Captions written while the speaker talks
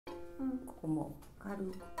ここも軽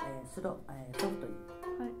く、ソフトに、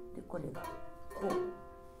はい、でこれがこ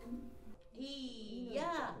うい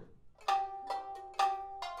や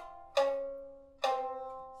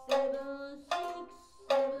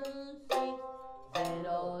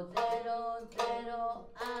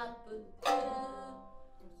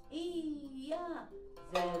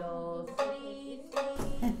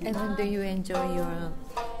And do you enjoy your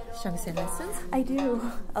shamisen lessons? I do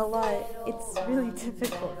a lot. It's really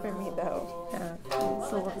difficult for me though.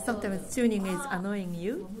 So sometimes tuning is annoying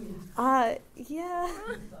you? Yeah,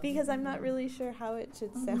 because I'm not really sure how it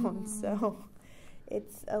should sound, so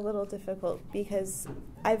it's a little difficult because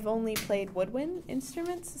I've only played woodwind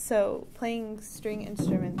instruments, so playing string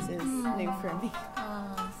instruments is new for me.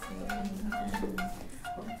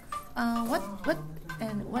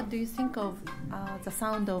 What do you think of the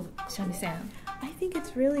sound of shamisen? I think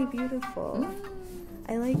it's really beautiful.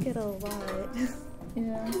 I like it a lot.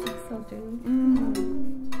 Yeah, I think so too.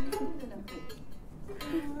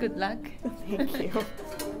 Good luck. Thank you.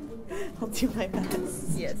 I'll do my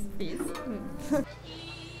best. Yes, please.